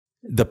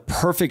The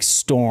perfect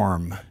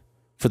storm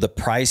for the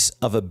price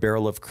of a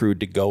barrel of crude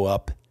to go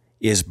up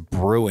is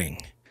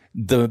brewing.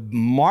 The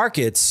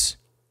markets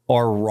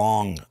are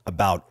wrong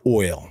about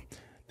oil.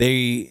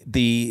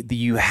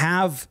 You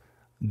have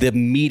the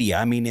media.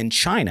 I mean, in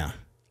China,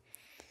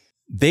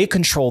 they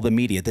control the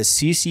media. The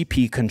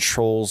CCP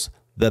controls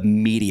the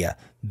media.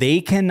 They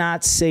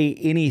cannot say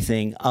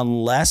anything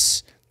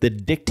unless the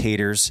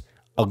dictators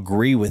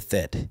agree with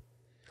it.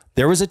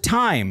 There was a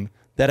time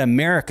that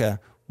America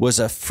was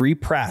a free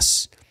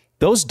press.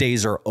 Those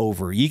days are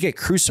over. You get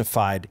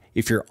crucified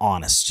if you're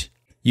honest.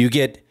 You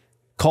get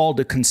called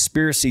a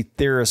conspiracy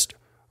theorist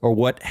or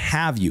what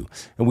have you.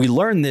 And we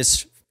learned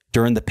this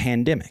during the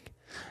pandemic.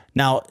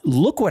 Now,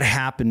 look what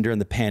happened during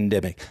the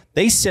pandemic.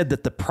 They said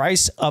that the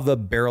price of a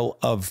barrel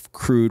of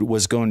crude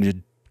was going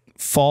to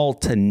fall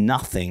to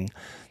nothing.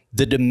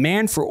 The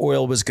demand for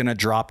oil was going to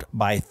drop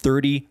by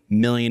 30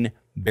 million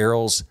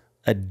barrels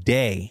a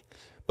day,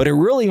 but it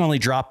really only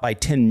dropped by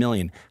 10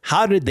 million.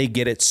 How did they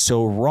get it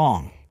so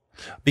wrong?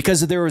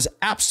 Because there was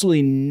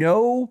absolutely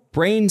no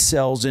brain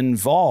cells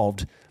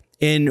involved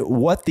in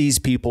what these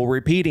people were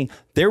repeating.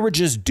 They were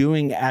just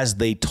doing as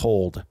they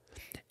told.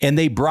 And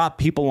they brought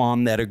people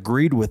on that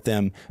agreed with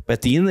them. But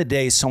at the end of the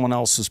day, someone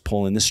else was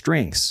pulling the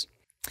strings.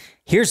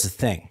 Here's the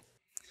thing.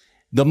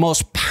 The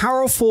most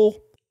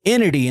powerful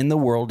entity in the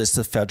world is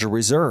the Federal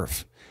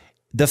Reserve.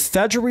 The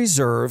Federal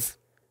Reserve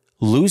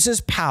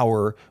loses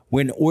power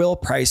when oil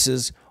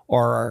prices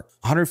are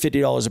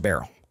 $150 a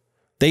barrel.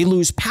 They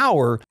lose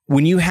power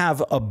when you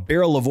have a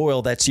barrel of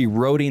oil that's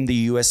eroding the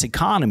U.S.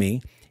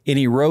 economy and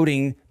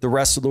eroding the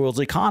rest of the world's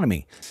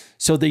economy.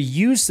 So they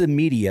use the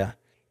media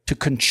to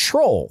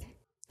control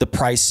the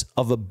price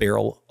of a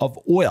barrel of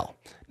oil.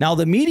 Now,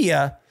 the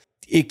media,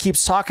 it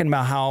keeps talking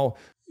about how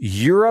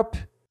Europe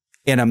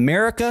and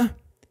America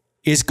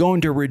is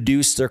going to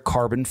reduce their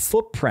carbon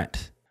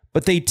footprint.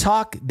 But they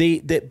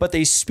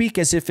speak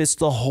as if it's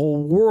the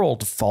whole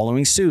world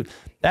following suit.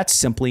 That's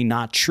simply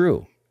not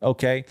true.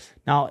 Okay.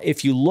 Now,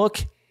 if you look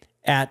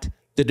at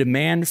the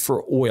demand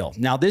for oil,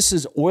 now this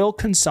is oil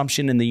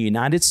consumption in the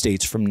United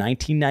States from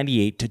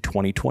 1998 to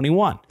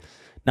 2021.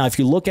 Now, if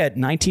you look at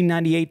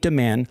 1998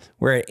 demand,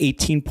 we're at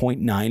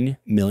 18.9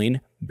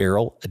 million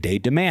barrel a day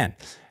demand.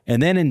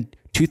 And then in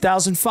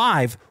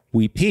 2005,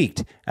 we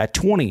peaked at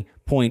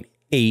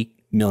 20.8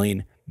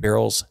 million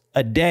barrels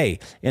a day.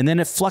 And then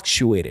it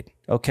fluctuated.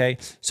 Okay.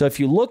 So if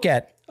you look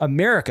at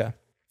America,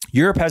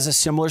 Europe has a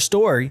similar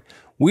story.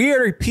 We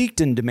already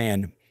peaked in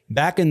demand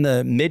back in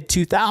the mid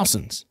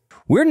 2000s.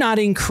 We're not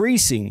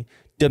increasing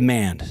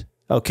demand.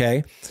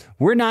 Okay.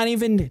 We're not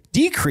even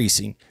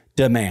decreasing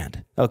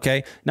demand.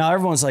 Okay. Now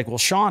everyone's like, well,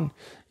 Sean,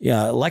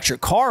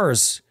 electric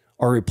cars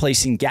are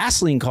replacing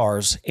gasoline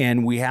cars,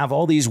 and we have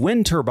all these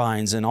wind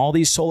turbines and all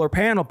these solar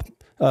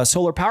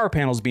power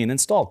panels being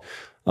installed.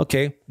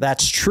 Okay,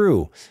 that's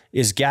true.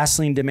 Is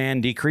gasoline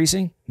demand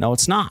decreasing? No,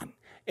 it's not.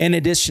 In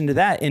addition to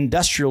that,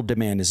 industrial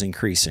demand is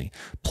increasing.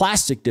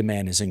 Plastic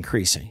demand is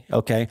increasing.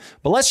 Okay,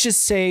 but let's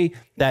just say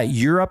that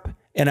Europe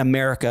and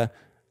America,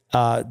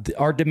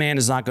 our demand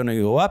is not going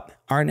to go up,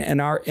 and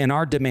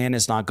our demand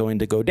is not going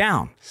to go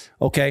down.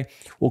 Okay,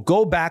 we'll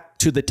go back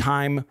to the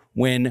time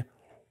when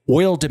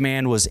oil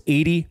demand was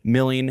 80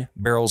 million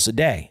barrels a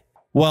day.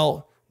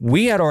 Well,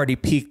 we had already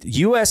peaked.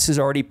 U.S. has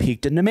already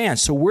peaked in demand.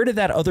 So where did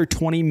that other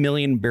 20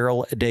 million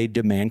barrel a day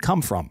demand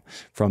come from?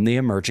 From the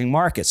emerging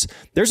markets.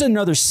 There's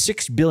another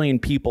 6 billion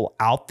people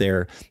out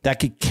there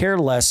that could care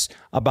less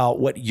about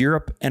what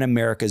Europe and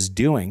America is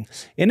doing.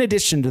 In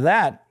addition to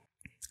that,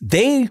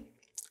 they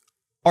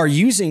are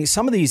using,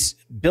 some of these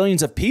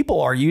billions of people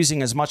are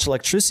using as much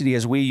electricity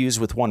as we use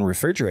with one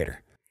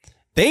refrigerator.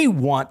 They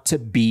want to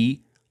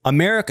be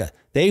America.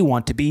 They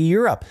want to be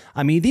Europe.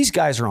 I mean, these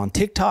guys are on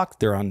TikTok.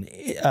 They're on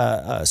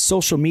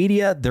social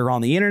media. They're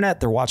on the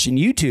internet. They're watching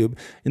YouTube.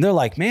 And they're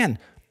like, man,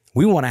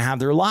 we want to have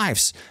their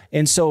lives.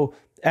 And so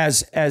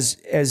as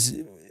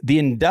the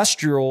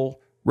industrial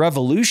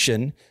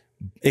revolution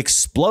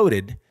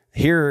exploded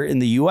here in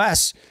the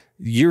U.S.,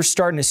 you're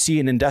starting to see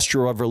an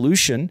industrial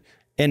revolution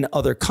in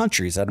other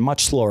countries at a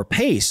much slower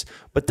pace.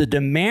 But the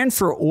demand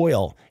for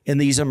oil in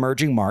these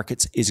emerging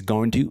markets is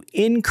going to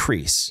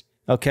increase.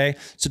 Okay,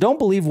 so don't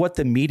believe what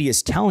the media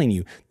is telling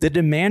you. The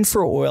demand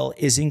for oil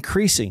is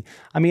increasing.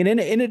 I mean,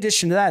 in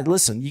addition to that,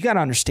 listen, you got to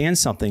understand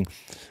something.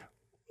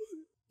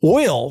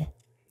 Oil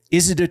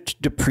is a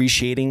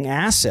depreciating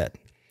asset.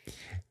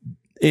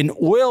 An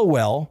oil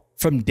well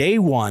from day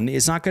one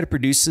is not going to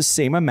produce the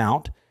same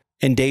amount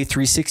in day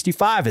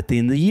 365 at the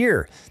end of the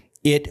year.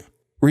 It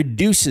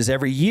reduces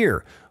every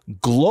year.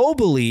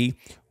 Globally,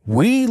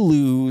 we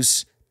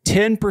lose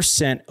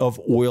 10% of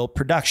oil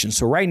production.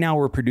 So right now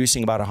we're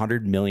producing about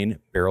 100 million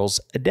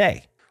barrels a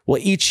day. Well,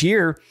 each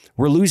year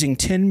we're losing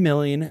 10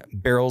 million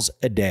barrels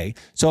a day.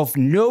 So if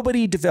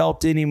nobody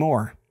developed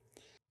anymore,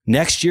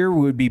 next year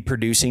we would be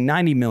producing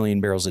 90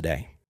 million barrels a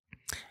day.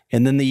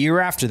 And then the year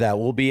after that,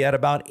 we'll be at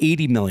about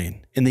 80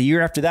 million. And the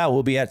year after that,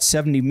 we'll be at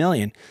 70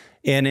 million.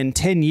 And in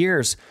 10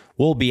 years,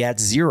 we'll be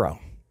at zero.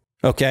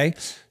 Okay.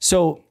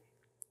 So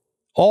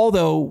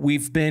although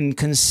we've been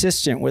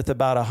consistent with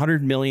about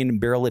 100 million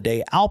barrel a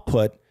day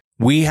output,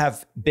 we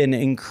have been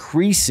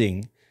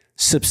increasing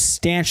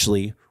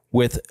substantially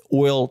with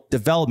oil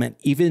development,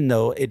 even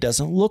though it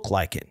doesn't look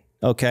like it.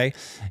 Okay.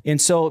 And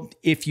so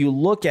if you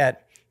look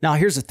at, now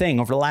here's the thing,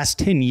 over the last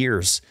 10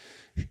 years,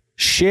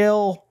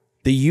 shale,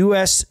 the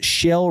US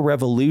shale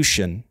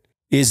revolution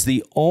is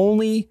the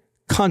only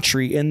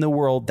country in the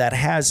world that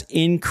has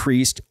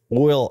increased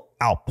oil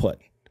output.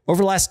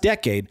 Over the last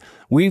decade,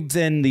 we've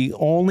been the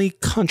only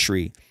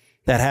country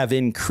that have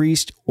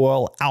increased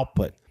oil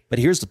output. But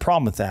here's the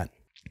problem with that.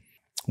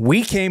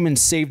 We came and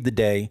saved the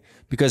day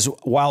because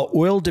while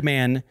oil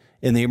demand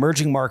in the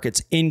emerging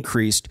markets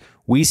increased,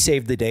 we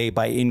saved the day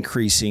by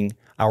increasing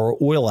our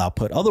oil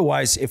output.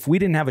 Otherwise, if we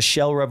didn't have a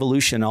shale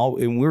revolution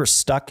and we were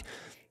stuck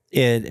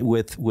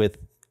with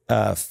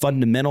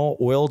fundamental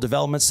oil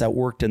developments that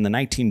worked in the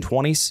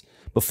 1920s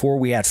before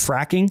we had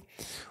fracking,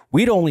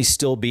 we'd only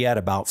still be at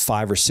about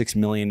 5 or 6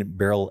 million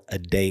barrel a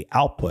day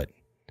output.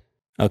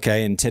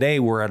 Okay. And today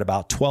we're at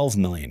about 12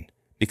 million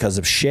because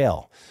of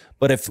shale.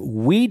 But if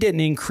we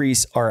didn't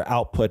increase our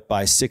output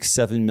by 6,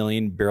 7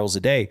 million barrels a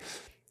day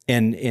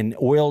and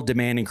oil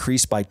demand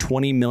increased by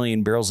 20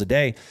 million barrels a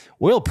day,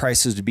 oil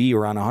prices would be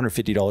around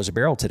 $150 a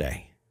barrel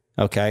today.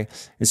 Okay.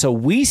 And so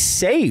we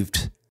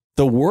saved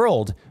the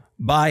world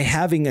by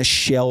having a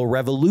shale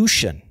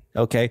revolution.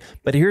 Okay.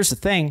 But here's the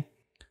thing.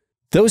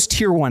 Those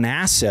tier 1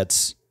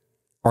 assets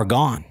are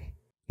gone.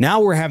 Now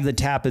we're having to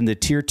tap into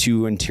tier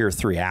 2 and tier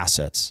 3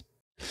 assets.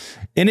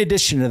 In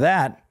addition to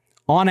that,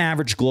 on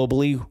average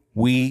globally,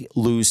 we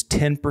lose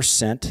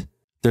 10%.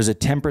 There's a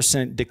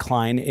 10%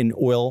 decline in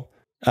oil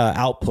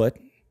output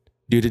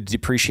due to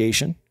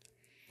depreciation.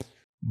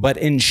 But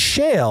in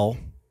shale,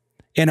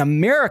 in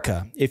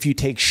America, if you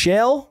take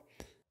shale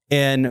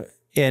and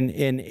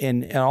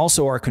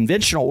also our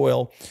conventional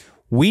oil,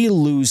 we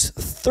lose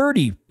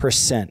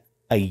 30%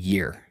 a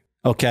year.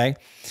 Okay.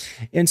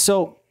 And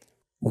so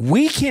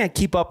we can't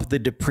keep up with the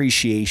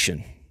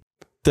depreciation,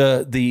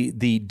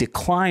 the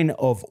decline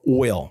of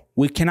oil.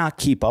 We cannot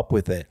keep up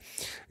with it.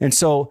 And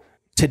so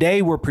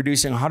today we're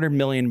producing 100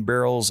 million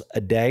barrels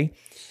a day.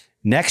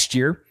 Next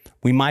year,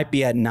 we might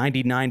be at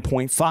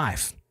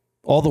 99.5.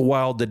 All the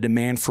while, the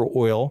demand for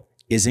oil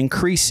is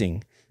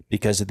increasing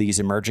because of these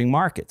emerging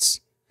markets.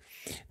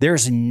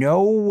 There's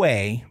no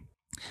way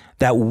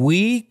that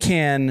we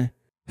can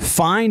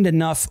find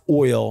enough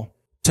oil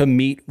to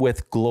meet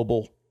with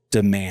global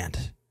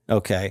demand.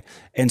 Okay.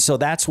 And so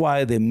that's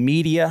why the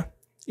media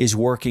is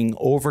working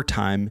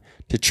overtime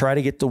to try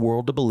to get the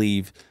world to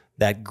believe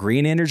that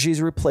green energy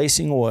is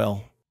replacing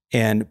oil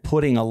and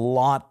putting a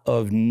lot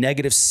of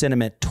negative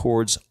sentiment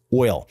towards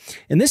oil.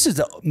 And this is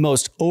the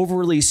most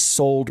overly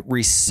sold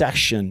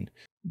recession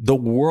the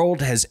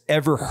world has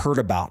ever heard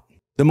about.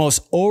 The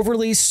most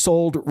overly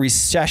sold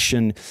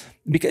recession,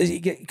 because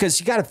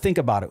you got to think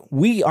about it.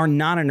 We are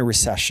not in a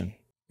recession.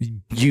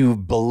 You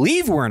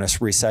believe we're in a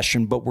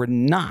recession, but we're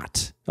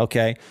not.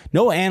 Okay.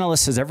 No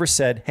analyst has ever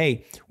said,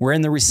 hey, we're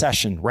in the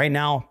recession right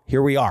now.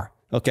 Here we are.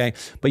 Okay.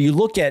 But you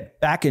look at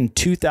back in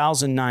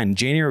 2009,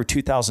 January of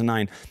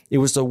 2009, it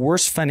was the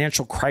worst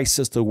financial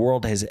crisis the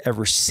world has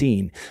ever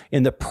seen.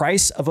 And the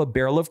price of a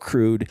barrel of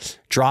crude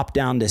dropped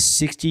down to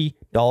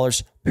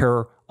 $60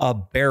 per a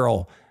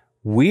barrel.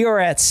 We are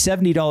at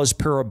 $70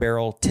 per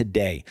barrel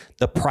today.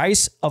 The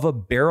price of a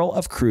barrel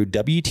of crude,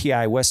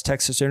 WTI, West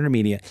Texas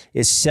Intermediate,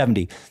 is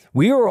 $70.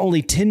 We are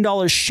only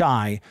 $10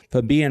 shy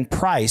of being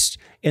priced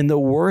in the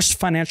worst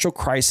financial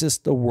crisis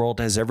the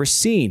world has ever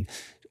seen.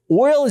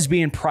 Oil is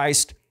being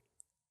priced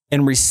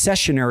in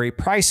recessionary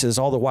prices,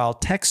 all the while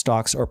tech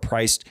stocks are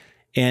priced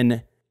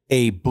in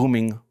a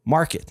booming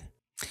market.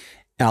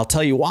 And I'll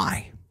tell you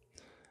why.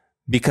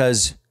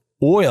 Because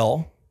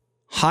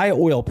high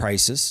oil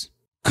prices,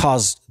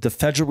 caused the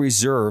Federal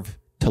Reserve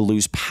to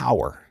lose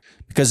power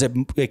because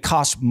it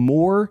costs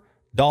more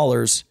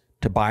dollars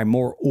to buy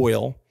more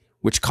oil,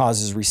 which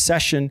causes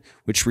recession,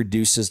 which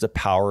reduces the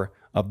power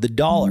of the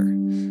dollar.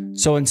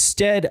 So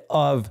instead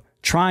of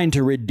trying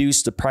to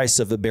reduce the price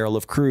of a barrel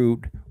of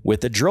crude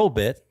with a drill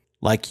bit,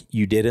 like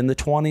you did in the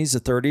 20s, the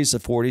 30s, the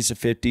 40s,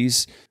 the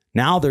 50s,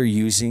 now they're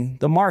using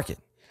the market.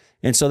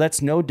 And so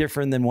that's no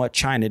different than what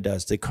China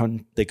does. They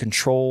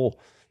control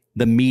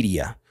the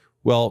media.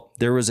 Well,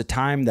 there was a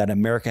time that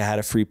America had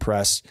a free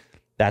press.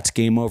 That's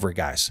game over,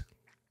 guys.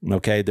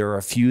 Okay, there are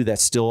a few that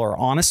still are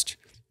honest,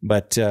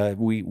 but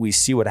we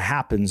see what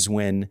happens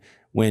when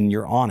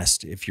you're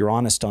honest. If you're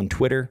honest on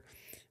Twitter,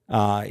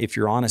 if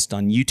you're honest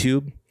on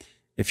YouTube,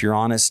 if you're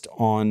honest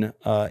on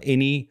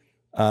any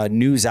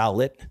news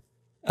outlet,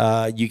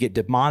 you get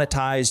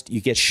demonetized, you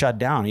get shut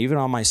down. Even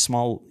on my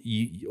small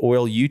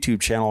oil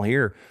YouTube channel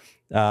here,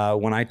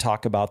 when I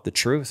talk about the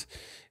truth,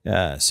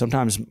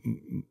 sometimes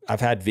I've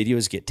had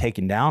videos get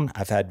taken down.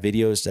 I've had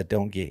videos that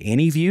don't get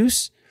any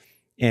views,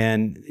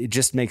 and it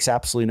just makes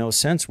absolutely no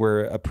sense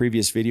where a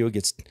previous video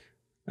gets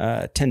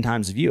 10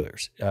 times the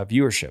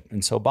viewership.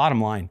 And so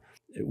bottom line,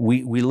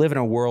 we live in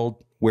a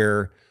world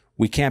where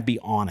we can't be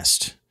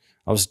honest.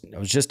 I was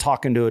just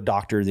talking to a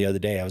doctor the other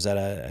day. I was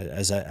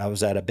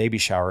at a baby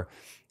shower,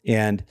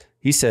 And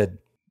he said,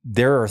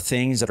 there are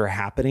things that are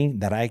happening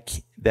that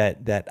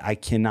I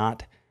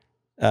cannot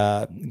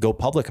go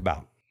public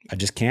about. I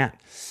just can't.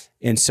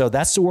 And so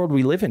that's the world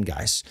we live in,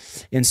 guys.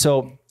 And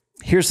so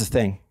here's the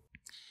thing.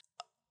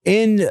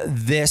 In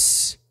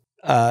this,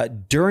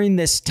 during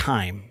this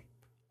time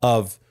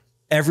of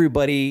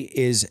everybody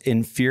is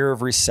in fear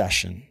of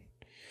recession,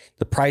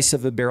 the price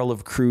of a barrel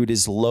of crude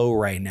is low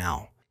right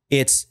now.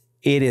 It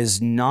is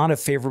not a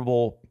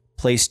favorable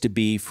place to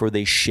be for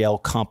the shale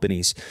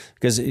companies,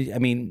 because I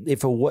mean,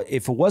 if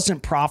it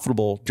wasn't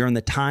profitable during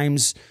the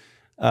times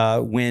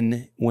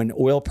when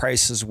oil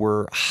prices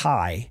were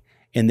high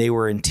and they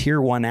were in tier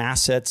 1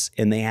 assets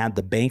and they had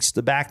the banks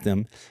to back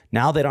them,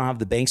 now they don't have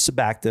the banks to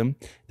back them.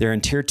 They're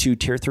in tier 2,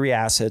 tier 3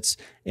 assets,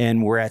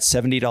 and we're at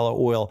 $70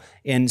 oil.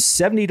 And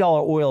 $70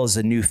 oil is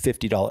the new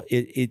 $50.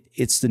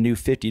 It's the new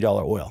 $50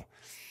 oil,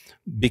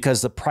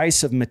 because the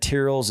price of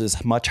materials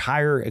is much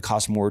higher. It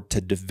costs more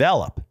to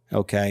develop,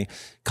 okay?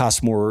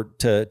 Costs more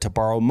to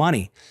borrow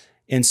money.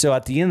 And so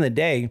at the end of the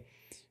day,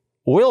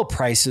 oil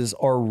prices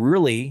are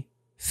really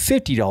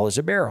 $50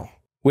 a barrel,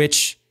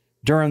 which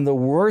during the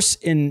worst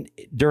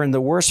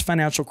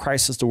financial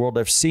crisis the world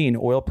has seen,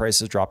 oil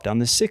prices dropped down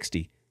to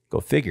 60. Go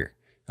figure,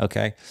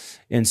 okay?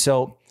 And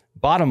so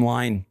bottom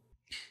line,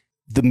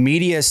 the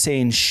media is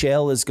saying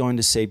shale is going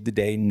to save the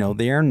day. No,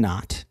 they are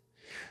not.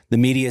 The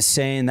media is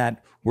saying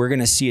that we're going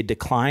to see a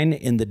decline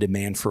in the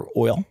demand for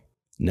oil.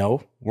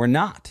 No, we're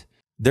not.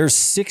 There's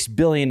 6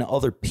 billion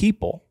other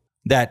people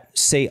that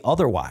say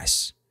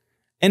otherwise.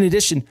 In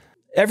addition,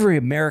 every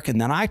American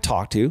that I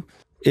talk to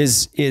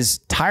is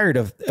tired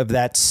of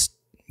that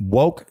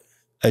woke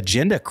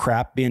agenda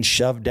crap being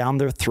shoved down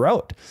their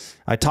throat.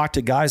 I talk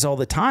to guys all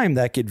the time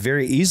that could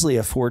very easily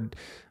afford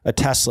a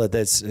Tesla.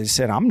 They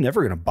said, I'm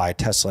never going to buy a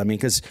Tesla. I mean,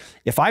 because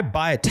if I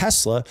buy a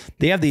Tesla,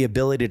 they have the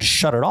ability to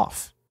shut it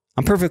off.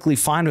 I'm perfectly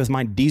fine with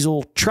my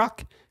diesel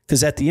truck,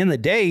 because at the end of the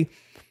day,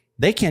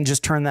 they can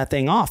just turn that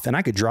thing off and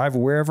I could drive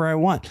wherever I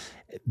want.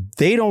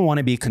 They don't want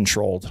to be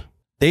controlled.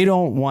 They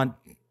don't want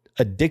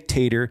a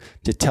dictator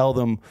to tell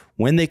them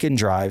when they can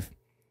drive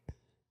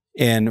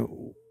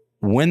and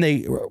when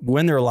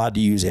they're allowed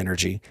to use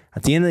energy.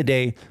 At the end of the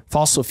day,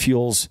 fossil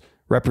fuels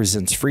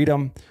represents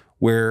freedom,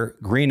 where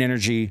green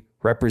energy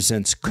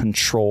represents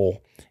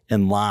control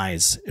and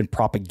lies and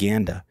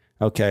propaganda.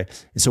 Okay.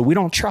 And so we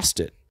don't trust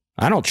it.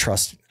 I don't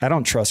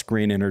trust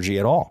green energy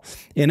at all.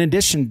 In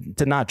addition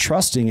to not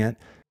trusting it,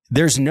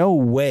 there's no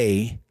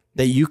way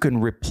that you can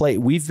replace.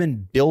 We've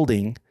been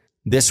building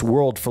this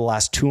world for the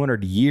last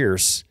 200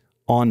 years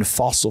on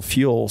fossil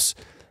fuels.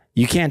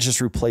 You can't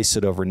just replace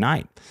it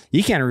overnight.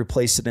 You can't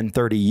replace it in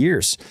 30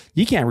 years.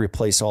 You can't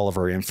replace all of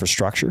our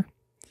infrastructure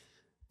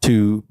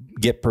to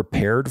get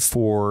prepared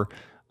for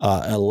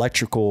an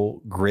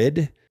electrical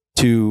grid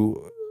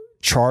to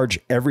charge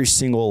every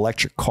single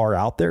electric car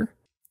out there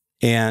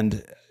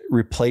and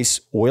replace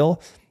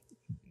oil.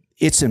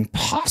 It's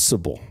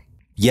impossible.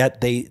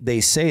 Yet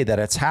they say that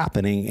it's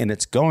happening and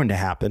it's going to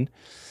happen.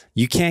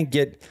 You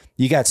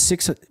got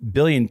 6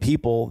 billion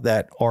people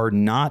that are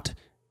not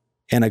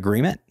in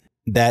agreement,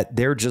 that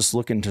they're just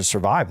looking to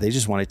survive. They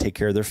just want to take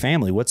care of their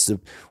family. What's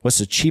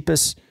the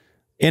cheapest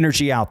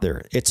energy out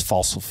there? It's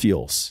fossil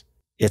fuels.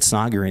 It's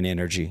not green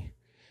energy.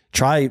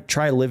 Try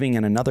living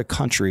in another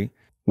country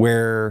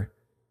where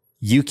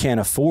you can't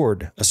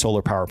afford a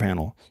solar power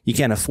panel. You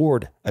can't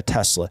afford a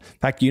Tesla. In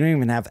fact, you don't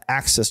even have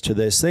access to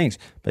those things,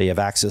 but you have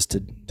access to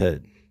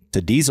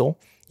diesel.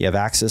 You have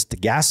access to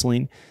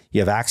gasoline. You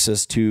have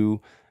access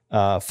to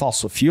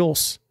fossil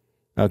fuels.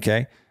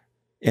 Okay.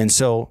 And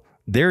so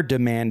their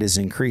demand is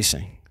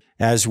increasing.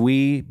 As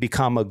we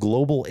become a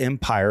global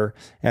empire,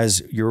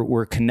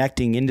 we're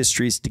connecting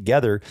industries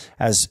together,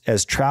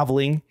 as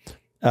traveling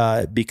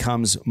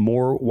becomes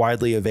more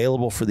widely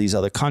available for these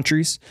other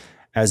countries,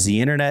 as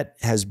the internet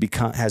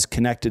has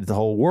connected the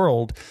whole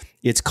world,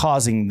 it's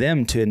causing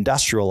them to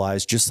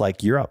industrialize just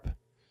like Europe,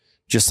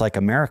 just like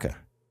America.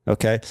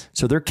 Okay.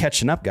 So they're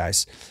catching up,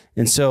 guys.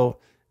 And so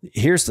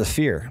here's the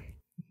fear.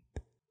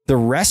 The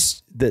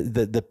rest,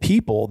 the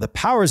people, the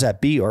powers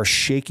that be are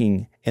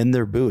shaking in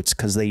their boots,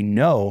 because they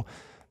know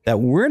that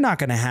we're not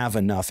going to have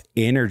enough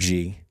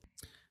energy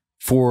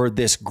for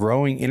this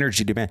growing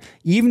energy demand.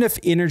 Even if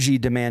energy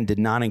demand did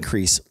not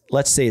increase,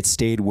 let's say it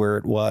stayed where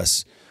it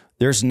was,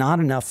 there's not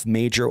enough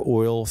major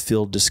oil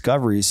field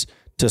discoveries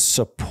to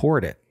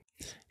support it.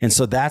 And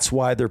so that's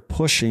why they're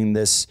pushing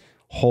this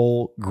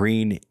whole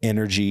green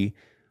energy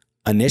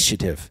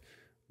initiative.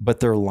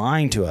 But they're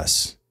lying to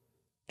us.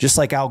 Just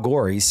like Al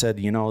Gore, he said,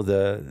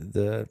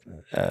 the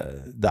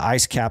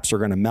ice caps are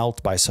going to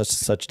melt by such and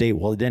such date.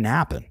 Well, it didn't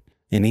happen.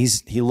 And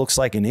he looks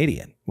like an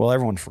idiot. Well,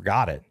 everyone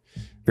forgot it.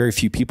 Very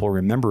few people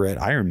remember it.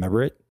 I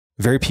remember it.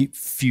 Very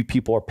few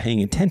people are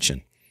paying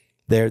attention.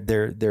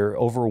 They're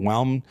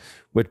overwhelmed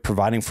with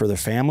providing for their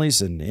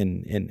families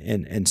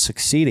and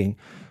succeeding.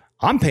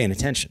 I'm paying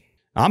attention.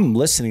 I'm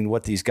listening to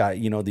what these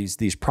guys,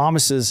 these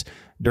promises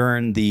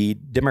during the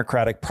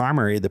Democratic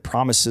primary, the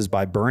promises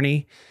by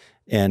Bernie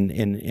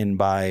and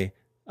by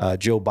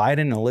Joe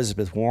Biden,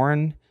 Elizabeth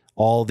Warren,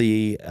 all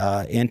the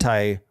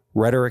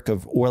rhetoric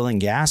of oil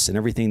and gas and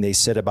everything they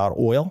said about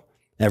oil,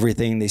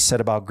 everything they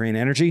said about green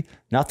energy,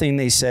 nothing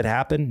they said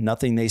happened.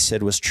 Nothing they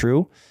said was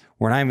true.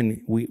 We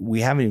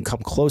haven't even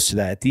come close to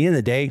that. At the end of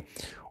the day,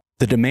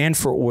 the demand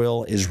for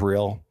oil is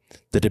real.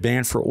 The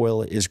demand for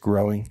oil is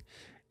growing,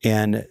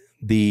 and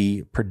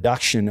the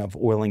production of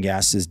oil and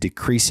gas is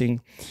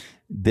decreasing.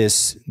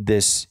 This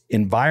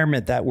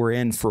environment that we're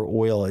in for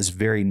oil is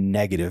very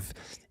negative.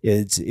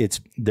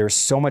 There's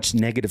so much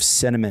negative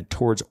sentiment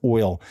towards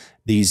oil.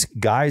 These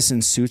guys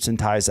in suits and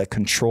ties that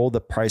control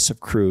the price of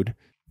crude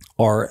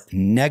are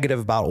negative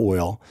about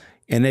oil.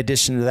 In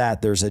addition to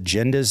that, there's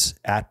agendas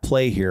at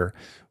play here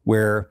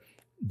where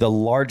the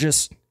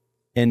largest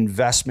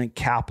investment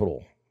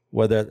capital,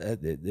 whether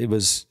it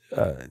was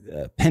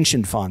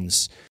pension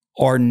funds,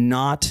 are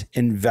not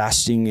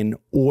investing in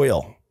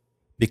oil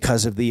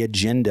because of the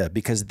agenda,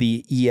 because of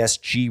the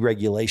ESG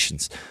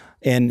regulations.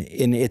 And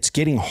it's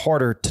getting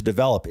harder to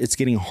develop. It's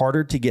getting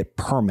harder to get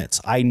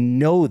permits. I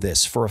know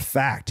this for a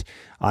fact.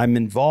 I'm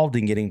involved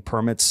in getting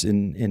permits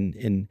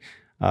in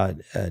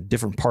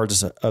different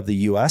parts of the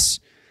U.S.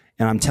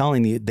 And I'm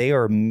telling you, they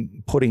are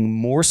putting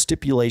more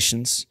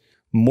stipulations,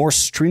 more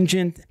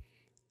stringent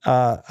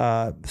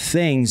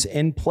things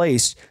in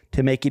place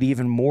to make it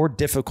even more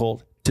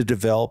difficult to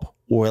develop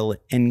oil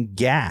and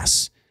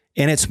gas.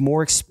 And it's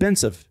more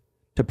expensive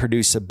to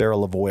produce a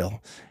barrel of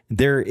oil.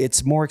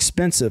 It's more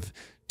expensive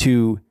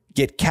to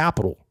get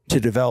capital to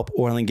develop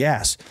oil and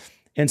gas.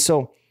 And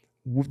so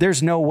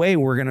there's no way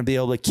we're going to be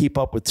able to keep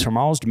up with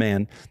tomorrow's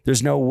demand.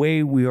 There's no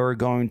way we are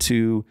going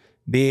to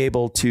be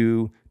able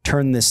to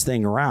turn this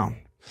thing around.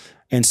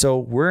 And so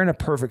we're in a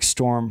perfect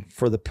storm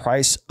for the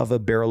price of a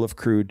barrel of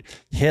crude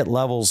hit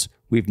levels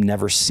we've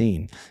never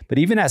seen. But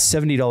even at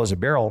 $70 a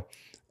barrel,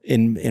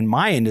 in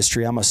my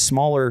industry, I'm a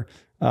small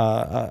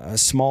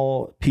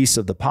piece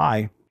of the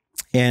pie,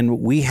 and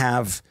we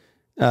have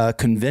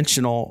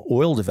conventional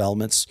oil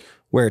developments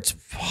where it's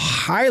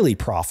highly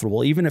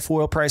profitable. Even if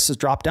oil prices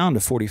drop down to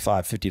 $45,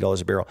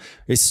 $50 a barrel,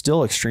 it's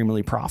still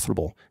extremely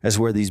profitable. As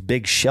where these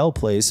big shale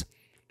plays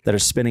that are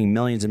spending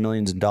millions and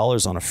millions of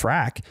dollars on a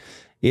frack,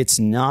 it's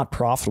not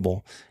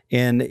profitable.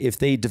 And if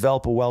they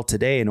develop a well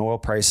today and oil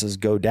prices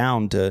go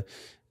down to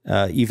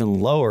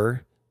even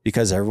lower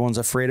because everyone's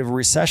afraid of a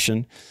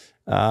recession,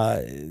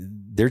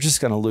 they're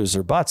just going to lose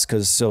their butts.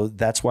 So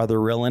that's why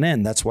they're reeling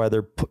in. That's why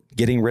they're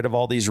getting rid of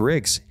all these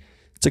rigs.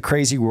 It's a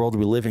crazy world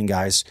we live in,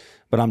 guys.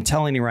 But I'm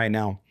telling you right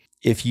now,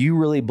 if you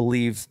really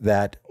believe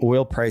that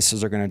oil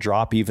prices are going to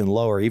drop even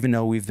lower, even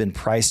though we've been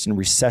priced in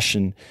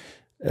recession,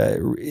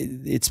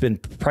 it's been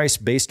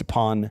priced based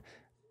upon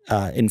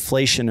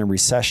inflation and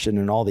recession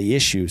and all the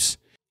issues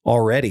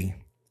already.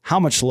 How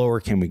much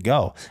lower can we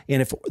go?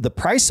 And if the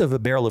price of a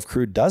barrel of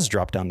crude does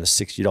drop down to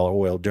 $60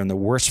 oil during the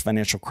worst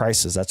financial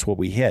crisis, that's what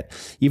we hit.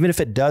 Even if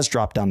it does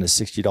drop down to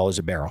 $60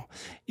 a barrel,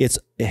 it's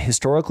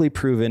historically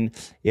proven.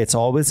 It's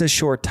always a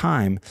short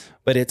time,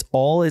 but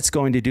it's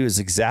going to do is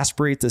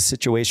exacerbate the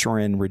situation we're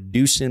in,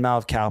 reduce the amount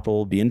of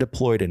capital being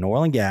deployed in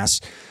oil and gas,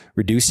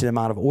 reduce the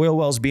amount of oil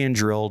wells being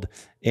drilled,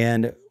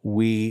 and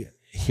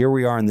here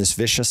we are in this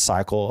vicious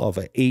cycle of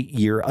an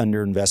 8-year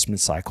underinvestment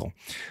cycle.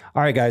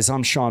 All right, guys,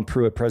 I'm Sean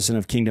Pruitt,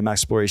 president of Kingdom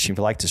Exploration. If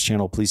you like this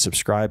channel, please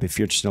subscribe. If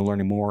you're interested in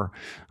learning more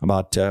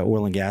about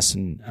oil and gas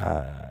and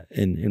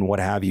what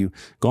have you,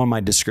 go on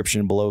my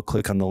description below,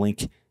 click on the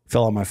link,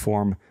 fill out my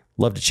form.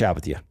 Love to chat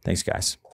with you. Thanks, guys.